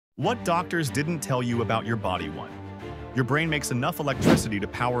What doctors didn't tell you about your body? 1. Your brain makes enough electricity to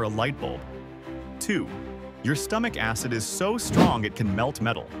power a light bulb. 2. Your stomach acid is so strong it can melt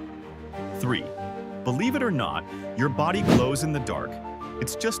metal. 3. Believe it or not, your body glows in the dark.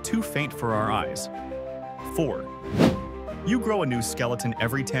 It's just too faint for our eyes. 4. You grow a new skeleton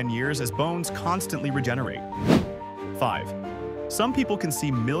every 10 years as bones constantly regenerate. 5. Some people can see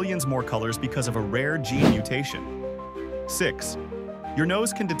millions more colors because of a rare gene mutation. 6. Your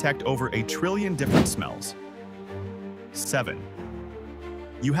nose can detect over 1 trillion different smells. 7.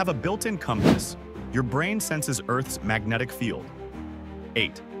 You have a built-in compass. Your brain senses Earth's magnetic field.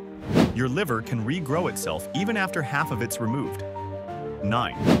 8. Your liver can regrow itself even after half of it's removed.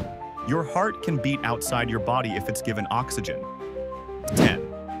 9. Your heart can beat outside your body if it's given oxygen. 10.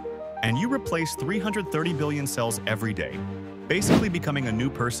 And you replace 330 billion cells every day, basically becoming a new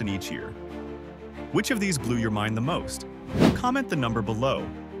person each year. Which of these blew your mind the most? Comment the number below,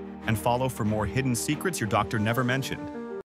 and follow for more hidden secrets your doctor never mentioned.